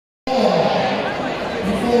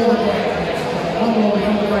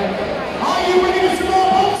you ready for some more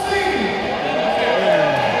boxing?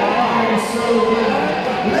 Alright, so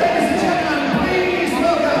ladies and gentlemen, please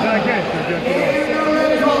welcome in the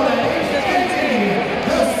red corner, introducing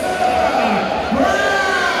the Silver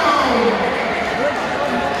Brown.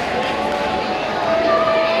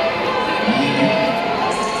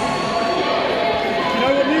 You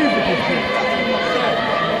know what music is good?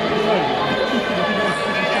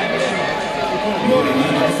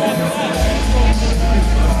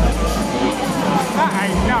 That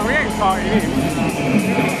ain't, no, we ain't fighting him.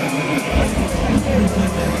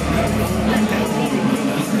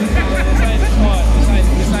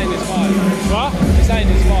 This ain't his fight. What? This ain't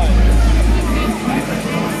his fight.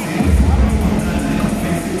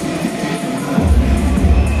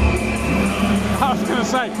 I was going to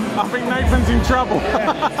say, I think Nathan's in trouble.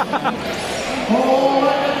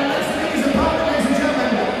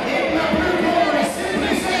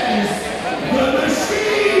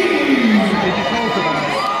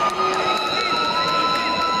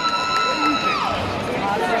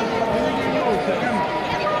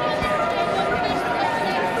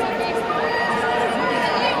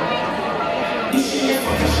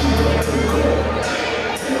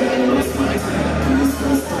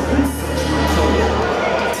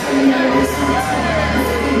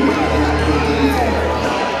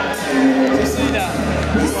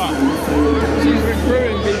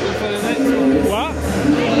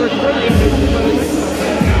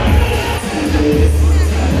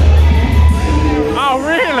 Oh,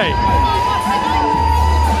 really?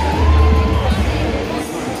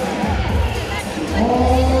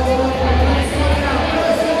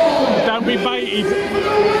 Don't be baited.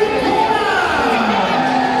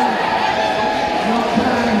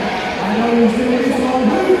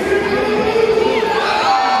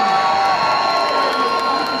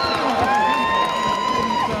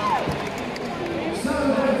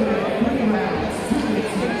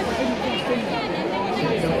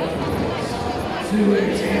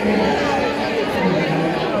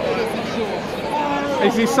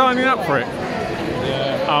 Is he signing up for it?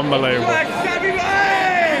 Yeah. Unbelievable.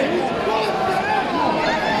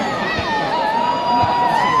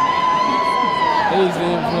 He's the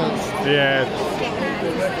influence. Yeah.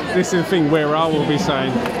 This is the thing where I will be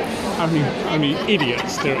saying only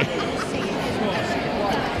idiots do it.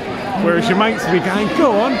 Whereas your mates will be going,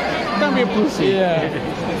 go on, don't be a pussy. Yeah.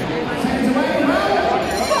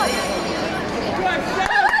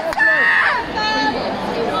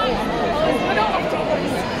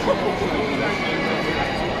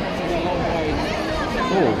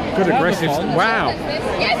 Oh, good aggressive. Wow.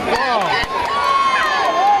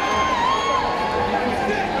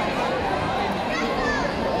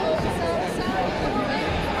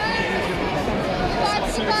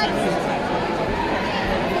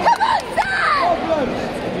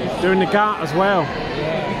 Doing the gut as well.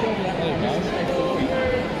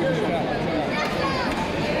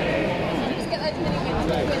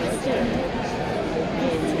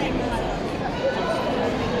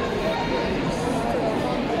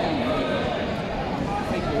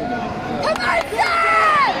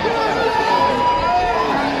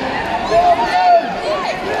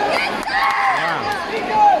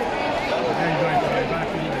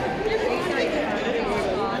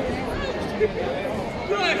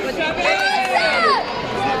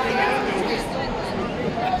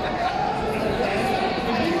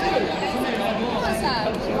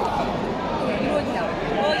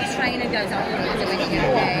 Goes on when it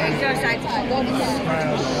goes outside.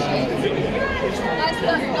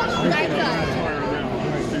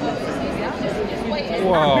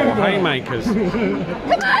 Whoa, haymakers. Come on,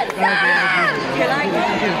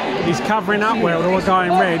 He's covering up well, the guy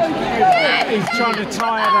in red. He's trying to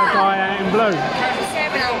tire the guy out in blue.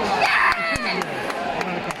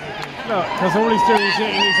 Look, because all he's doing is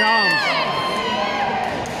hitting his arms.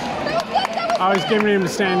 Oh, he's giving him a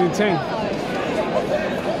standing 10.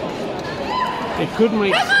 It could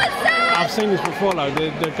make... I've seen this before though,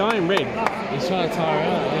 the guy in red, he's trying to tire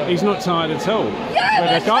out. Yeah. He's not tired at all.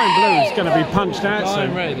 But the guy in blue is going to be punched out soon.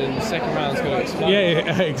 The guy in red and the second round's going to explode.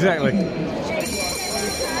 Yeah, exactly.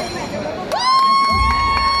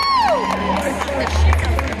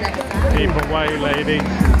 Keep away, lady.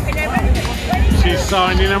 She's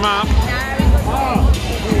signing him up.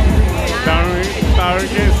 Don't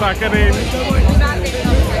get suckered in.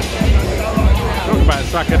 Talk about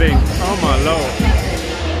suckered in. Oh my lord.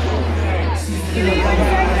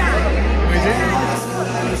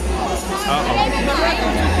 Uh-oh.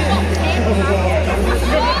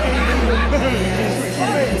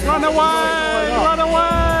 Run away!